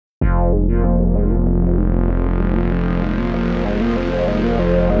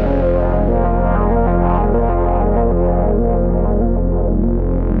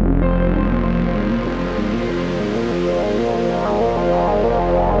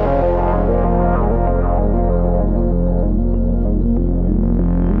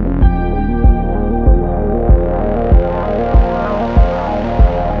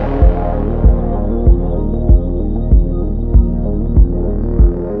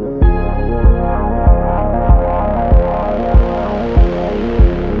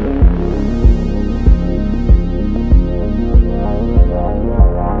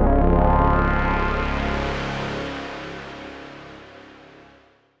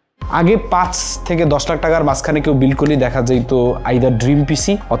আগে 5 থেকে 10 লাখ টাকার মাঝখানে কেউ বিল্ড করলে দেখা যাইতো আইদার ড্রিম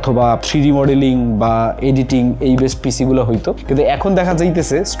পিসি অথবা 3D মডেলিং বা এডিটিং এই বেস্ট পিসি গুলো হইতো, কিন্তু এখন দেখা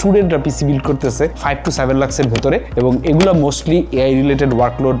যাইতেছে স্টুডেন্টরা পিসি বিল্ড করতেছে 5 to 7 লাখের ভেতরে, এবং এগুলো mostly AI related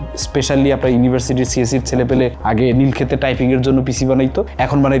workload, specially আপনার ইউনিভার্সিটির সিএসসির ছেলে পেলে আগে নীলক্ষেতে টাইপিং এর জন্য পিসি বানাইতো,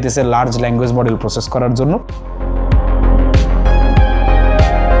 এখন বানাইতেছে লার্জ ল্যাঙ্গুয়েজ মডেল প্রসেস করার জন্য।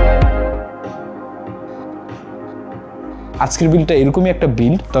 আজকের বিলটা এরকমই একটা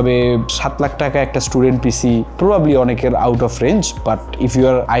বিল, তবে 7 লাখ টাকা একটা স্টুডেন্ট পিসি প্রবাবলি অনেকের out of range, but if you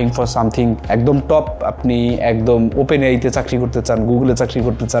R আইং for something একদম টপ, আপনি একদম ওপেন এআইতে চাকরি করতে চান, গুগলে চাকরি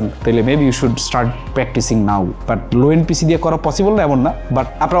করতে চান, তাহলে maybe you should start practising now. But low and পিসি দিয়ে করা পসিবল না এমন না, বাট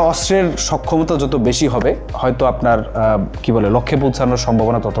আপনার অস্ত্রের সক্ষমতা যত বেশি হবে হয়তো আপনার কি বলে লক্ষ্যে পৌঁছানোর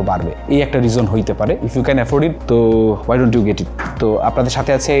সম্ভাবনা তত বাড়বে, এই একটা রিজন হইতে পারে। If you can afford it তো why don't you get it. তো আপনাদের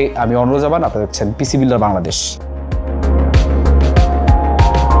সাথে আছে আমি অনুরজামান, আপনারা দেখছেন পিসি বিল্ডার বাংলাদেশ।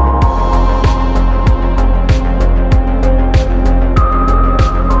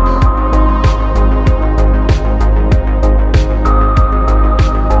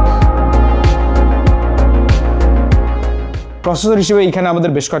 প্রসেসর হিসেবে এখানে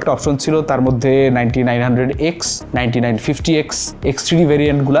আমাদের বেশ কয়েকটা অপশন ছিল, তার মধ্যে 9900X, 9950X, X3D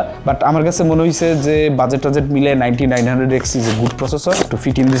ভেরিয়েন্টগুলা, বাট আমার কাছে মনে হয়েছে যে বাজেট টাজেট মিলে 9900X is a good processor two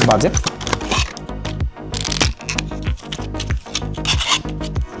fit in this budget.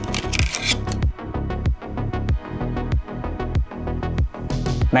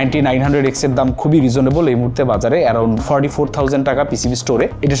 $9900X এর দাম খুবই রিজনেবল এই মুহূর্তে বাজারে, অ্যারাউন্ড 44,000 টাকা পিসিবি স্টোরে।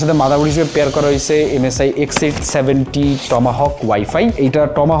 এটার সাথে মাদারবোর্ড হিসেবে পেয়ার করা হয়েছে MSI X870 টমাহক ওয়াইফাই। এইটা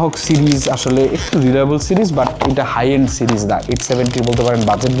টমাহক সিরিজ আসলে একটু রিলায়েবল সিরিজ, বাট এটা হাই এন্ড সিরিজ না, 870 বলতে পারেন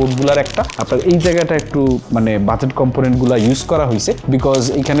বাজেট বোর্ডগুলোর একটা। আপনার এই জায়গাটা একটু মানে বাজেট কম্পোনেন্টগুলো ইউজ করা হয়েছে, বিকজ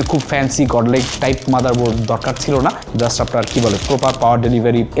এখানে খুব ফ্যান্সি গডলাইক টাইপ মাদারবোর্ড দরকার ছিল না, জাস্ট আপনার কি বলে প্রপার পাওয়ার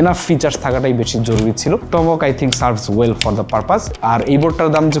ডেলিভারি, এনাফ ফিচার্স থাকাটাই বেশি জরুরি ছিল। Tomahawk I think serves well for the purpose. আর এই বোর্ডটার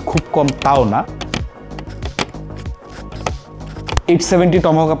দাম যে খুব কম তাও না, 870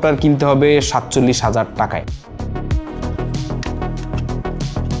 টমাহক আপনার কিনতে হবে 47,000 টাকায়।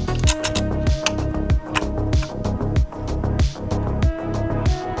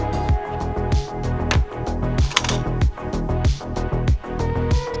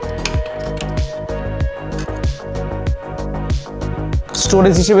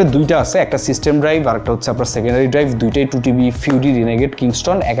 স্টোরেজ হিসেবে দুইটা আছে, একটা সিস্টেম ড্রাইভ আর একটা হচ্ছে আপনার সেকেন্ডারি ড্রাইভ, দুইটাই 2TB ফিউডি রিনেগেড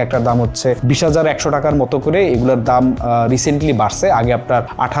কিংস্টন, এক একটা দাম হচ্ছে 20,100 টাকার মতো করে। এগুলোর দাম রিসেন্টলি বাড়ছে, আগে আপনার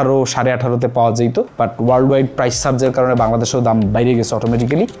 18, 18.5-তে পাওয়া যেত, বাট ওয়ার্ল্ড ওয়াইড প্রাইস সার্জের কারণে বাংলাদেশেও দাম বাইরে গেছে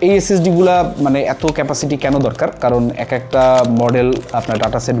অটোমেটিক্যালি। এই এসএসডি গুলা মানে এত ক্যাপাসিটি কেন দরকার, কারণ এক একটা মডেল আপনার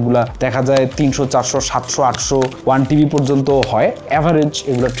ডাটা সেটগুলা দেখা যায় 300, 400, 700, 800, 1TB পর্যন্ত হয় অ্যাভারেজ।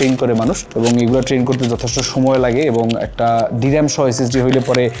 এগুলো ট্রেন করে মানুষ, এবং এগুলো ট্রেন করতে যথেষ্ট সময় লাগে, এবং একটা ডিরাম সহ এসএসডি হইলে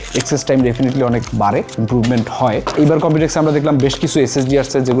পরে এক্সেস টাইম ডেফিনেটলি অনেক বাড়ে, ইমপ্রুভমেন্ট হয়। এইবার কম্পিউটেক্সে আমরা দেখলাম বেশ কিছু এসএসডি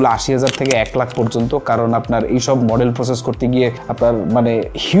আসছে যেগুলো 80,000 থেকে 1 লাখ পর্যন্ত, কারণ আপনার এইসব মডেল প্রসেস করতে গিয়ে আপনার মানে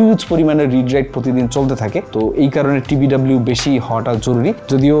হিউজ পরিমাণে রিড রাইট প্রতিদিন চলতে থাকে, তো এই কারণে টিবিডাব্লিউ বেশি হওয়াটা জরুরি।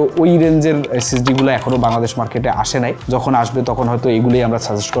 যদিও ওই রেঞ্জের এসএসডি গুলো এখনো বাংলাদেশ মার্কেটে আসে নাই, যখন আসবে তখন হয়তো এগুলোই আমরা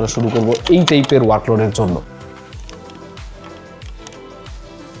সাজেস্ট করা শুরু করবো এই টাইপের ওয়ার্কলোডের জন্য।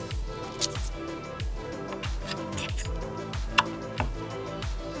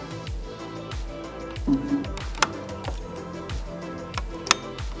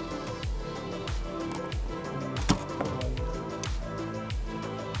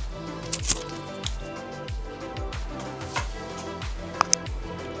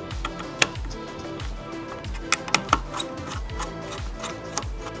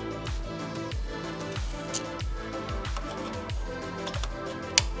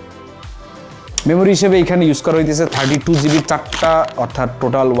 মেমোরি হিসেবে এখানে ইউজ করা হইতেছে 32GB 4টা, অর্থাৎ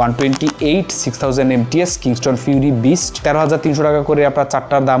total 128 6000 MTS Kingston Fury beast. 13,300 টাকা করে আপনার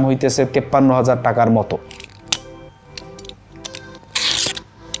 4টার দাম হইতেছে 53,000 টাকার মতো।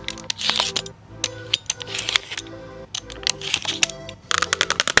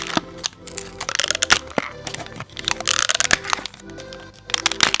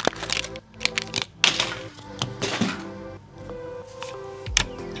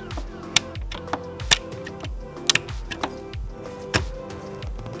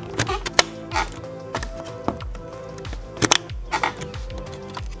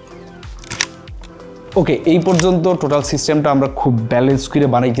 ওকে, এই পর্যন্ত টোটাল সিস্টেমটা আমরা খুব ব্যালেন্স করে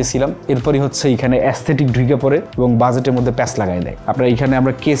বানাইতেছিলাম। এরপরই হচ্ছে এখানে অ্যাস্থেটিক ঢুকে পড়ে এবং বাজেটের মধ্যে প্যাচ লাগাই দেয়। আপনার এখানে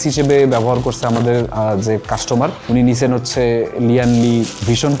আমরা কেস হিসেবে ব্যবহার করছে আমাদের যে কাস্টমার, উনি নিছেন হচ্ছে লিয়ানলি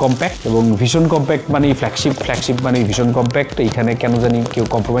ভিশন কম্প্যাক্ট, এবং ভিশন কম্প্যাক্ট মানে ফ্ল্যাগশিপ মানে ভিশন কম্প্যাক্ট। এখানে কেন জানি কেউ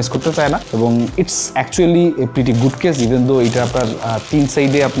কম্প্রোমাইজ করতে চায় না, এবং it's actually a pretty good case. Even though এটা আপনার 3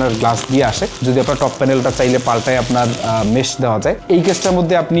 সাইডে আপনার গ্লাস দিয়ে আসে, যদি আপনার টপ প্যানেলটা চাইলে পাল্টায় আপনার মেশ দেওয়া যায়। এই কেসটার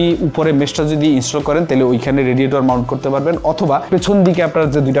মধ্যে আপনি উপরে মেশটা যদি ইনস্টল করেন তাহলে ওইখানে রেডিয়েটর মাউন্ট করতে পারবেন, অথবা পেছন দিকে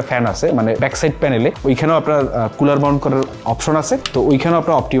আপনার যে দুইটা ফ্যান আছে মানে ব্যাক সাইড প্যানেলে, ওইখানেও আপনার কুলার মাউন্ট করার অপশন আছে। তো ওইখানেও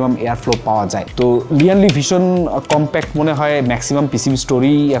আপনার অপটিমাম এয়ার ফ্লো পাওয়া যায়। তো লিয়ানলি ভিশন কম্প্যাক্ট মনে হয় ম্যাক্সিমাম পিসিবি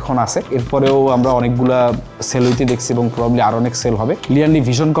স্টোরি এখন আছে। এরপরেও আমরা অনেকগুলা সেল হইতে দেখছি এবং প্রবাবলি আরো অনেক সেল হবে। লিয়ানলি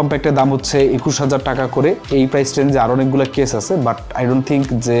ভিশন কম্প্যাক্টের দাম হচ্ছে 21,000 টাকা করে। এই প্রাইস রেঞ্জে আরো অনেকগুলো কেস আছে, বাট আই ডোন্ট থিঙ্ক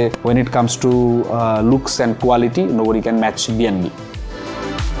যে when it comes to looks and quality nobody can match লিয়ানলি।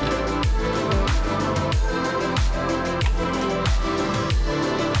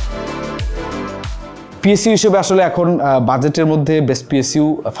 PSU হিসেবে আসলে এখন বাজেটের মধ্যে best PSU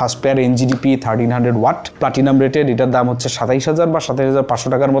first pair এনজিডিপি 1300 watt platinum rated, এটার দাম হচ্ছে 27,000 বা 27,500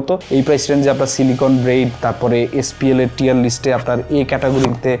 টাকার মতো। এই প্রাইস রেঞ্জে আপনার সিলিকন ব্রেড, তারপরে এসপিএল এর টিয়ার লিস্টে আপনার এ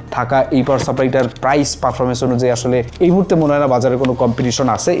ক্যাটাগরিতে থাকা এই পাওয়ার সাপ্লাইটার প্রাইস পারফরমেন্স অনুযায়ী আসলে এই মুহূর্তে মনে হয় না বাজারে কোনো কম্পিটিশন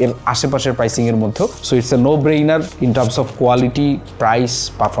আছে এর আশেপাশের প্রাইসিং এর মধ্যেও। So it's a no ব্রেইনার in terms of quality, price,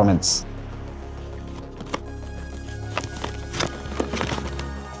 performance.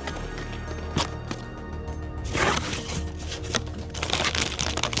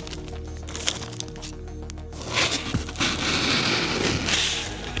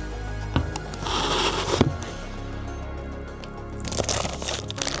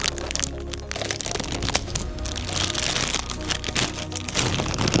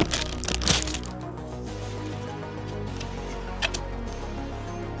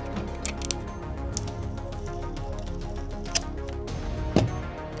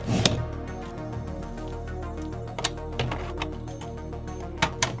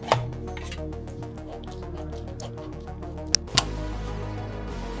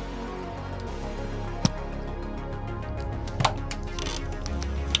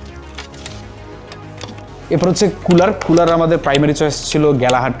 এরপর হচ্ছে কুলার আমাদের প্রাইমারি চয়েস ছিল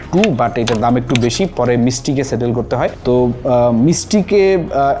গ্যালাহার্ট 2, বাট এটার দাম একটু বেশি, পরে মিস্টিকে সেটেল করতে হয়। তো মিস্টিকে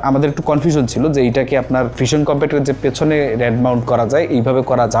আমাদের একটু কনফিউশন ছিল যে এইটাকে আপনার ভিশন কম্প্যাক্টের যে পেছনে রেড মাউন্ট করা যায় এইভাবে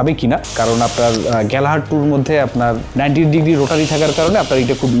করা যাবে কিনা, কারণ আপনার গ্যালাহার্ট 2-র মধ্যে আপনার 90 ডিগ্রি রোটারি থাকার কারণে আপনার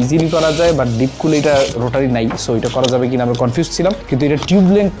এটা খুব ইজিলি করা যায়, বাট ডিপ কুলে এটা রোটারি নাই। সো এটা করা যাবে কিনা আমরা কনফিউজ ছিলাম, কিন্তু এটা টিউব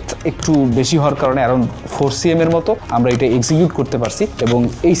লেন্থ একটু বেশি হওয়ার কারণে অ্যারাউন্ড 4 cm এর মতো আমরা এটা এক্সিকিউট করতে পারছি, এবং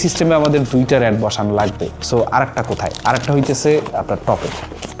এই সিস্টেমে আমাদের 2টা রেড বসানো লাগবে। সো আরেকটা কোথায়, আরেকটা হইতেছে আপনার টপে।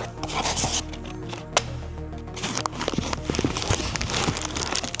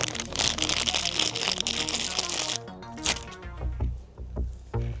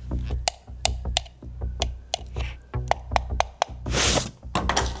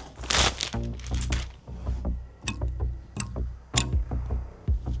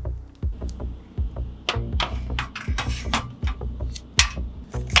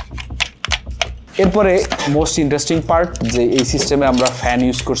 এরপরে মোস্ট ইন্টারেস্টিং পার্ট, যে এই সিস্টেমে আমরা ফ্যান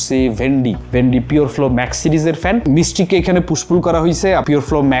ইউজ করছি ভেন্ডি পিওর ফ্লো ম্যাক্স সিরিজের ফ্যান। মিস্টিকে এখানে পুশপুল করা হয়েছে। পিওর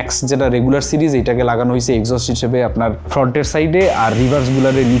ফ্লো ম্যাক্স যেটা রেগুলার সিরিজ, এটাকে লাগানো হয়েছে এক্সস্ট হিসেবে আপনার ফ্রন্টের সাইডে, আর রিভার্স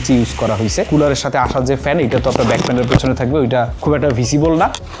গুলারের নিচে ইউজ করা হয়েছে। কুলারের সাথে আসা যে ফ্যান, এটা তো আপনার ব্যাক প্যানেলের পেছনে থাকবে, ওইটা খুব একটা ভিজিবল না।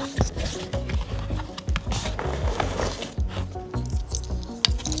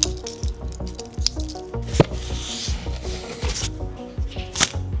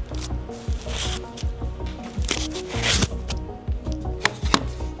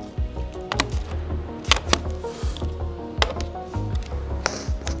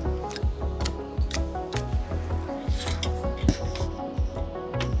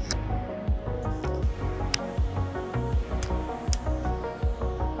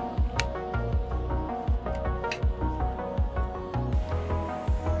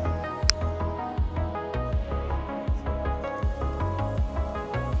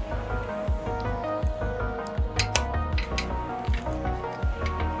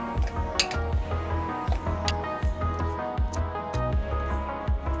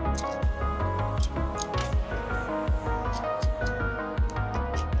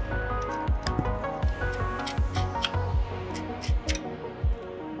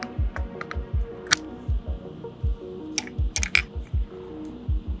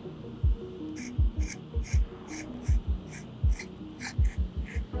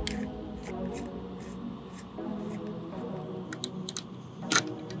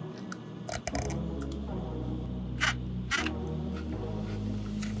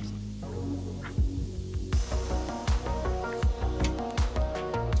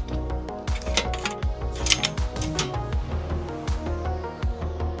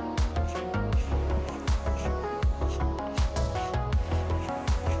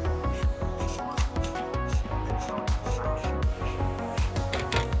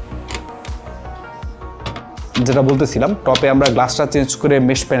 যেটা বলতেছিলাম, টপে আমরা গ্লাসটা চেঞ্জ করে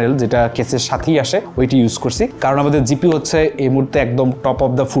মেশ প্যানেল যেটা কেসের সাথেই আসে ওইটি ইউজ করছি, কারণ আমাদের জিপি হচ্ছে এই মুহূর্তে একদম top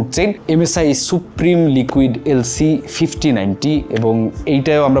of the food chain MSI supreme liquid LC 5090 এবং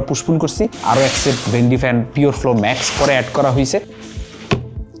এইটাও আমরা পুশপুল করছি। আরও এক সেট ভেন্ডি ফ্যান পিওর ফ্লো ম্যাক্স পরে অ্যাড করা হয়েছে।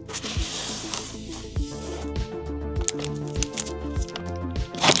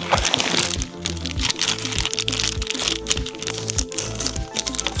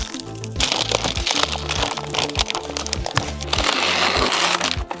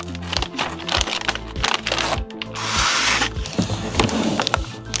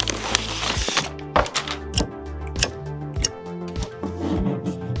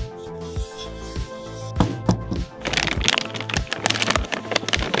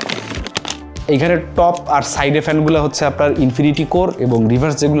 এখানে টপ আর সাইডে ফ্যানগুলো হচ্ছে আপনার ইনফিনিটি কোর এবং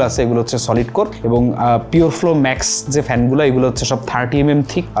রিভার্স যেগুলো আছে এগুলো হচ্ছে সলিড কোর এবং পিওর ফ্লো ম্যাক্স যে ফ্যানগুলো এগুলো হচ্ছে সব 30 mm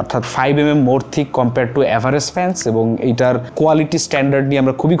থিক, অর্থাৎ 5 mm more thick compare to average fans এবং এইটার কোয়ালিটি স্ট্যান্ডার্ড নিয়ে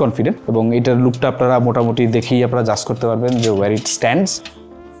আমরা খুবই কনফিডেন্ট এবং এইটার লুকটা আপনারা মোটামুটি দেখেই আপনারা জাজ করতে পারবেন যে wire it stands.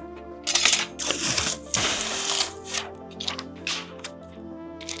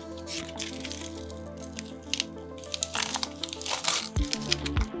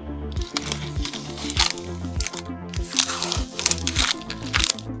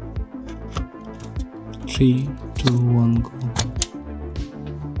 Three, two, one, go.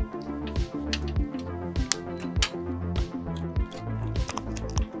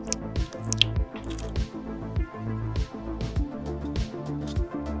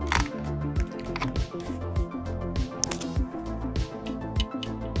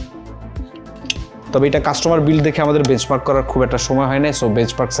 তবে এটা কাস্টমার বিল্ড দেখে আমাদের বেঞ্চমার্ক করার খুব একটা সময় হয় না, সো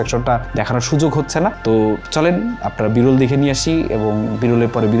বেঞ্চমার্ক সেকশনটা দেখানোর সুযোগ হচ্ছে না। তো চলেন আপনারা বিরল দেখে নিয়ে আসি এবং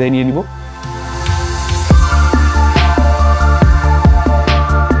বিরলের পরে বিদায় নিয়ে নিব।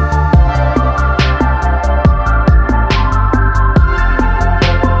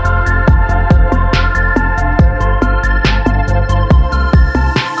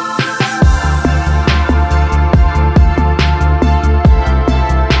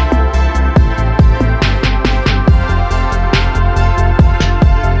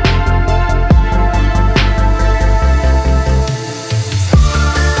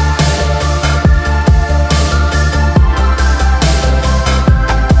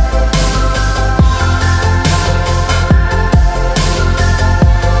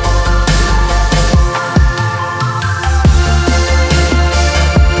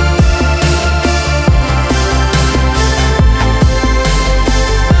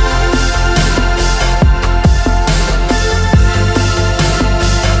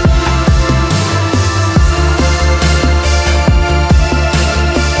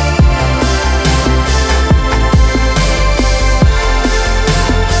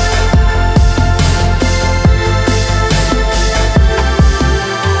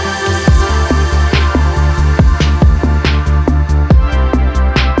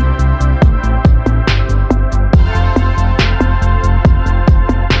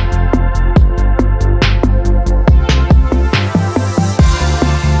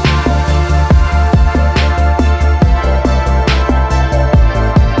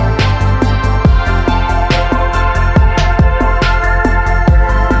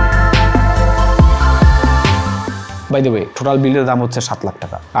 বাই দ্য ওয়ে টোটাল বিলের দাম হচ্ছে 7 লাখ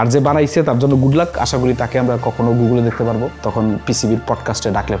টাকা। আর যে বানাইছে তার জন্য গুড লাক, আশা করি তাকে আমরা কখনো গুগলে দেখতে পারবো, তখন পিসিবির পডকাস্টে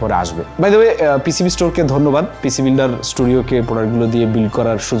ডাকলে পরে আসবে। বাই দ্য ওয়ে পিসিবি স্টোরকে ধন্যবাদ পিসি বিল্ডার স্টুডিওকে প্রোডাক্টগুলো দিয়ে বিল্ড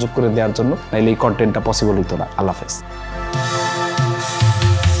করার সুযোগ করে দেওয়ার জন্য, নাইলে এই কন্টেন্টটা পসিবল হইতো না। আল্লাহ হাফেজ।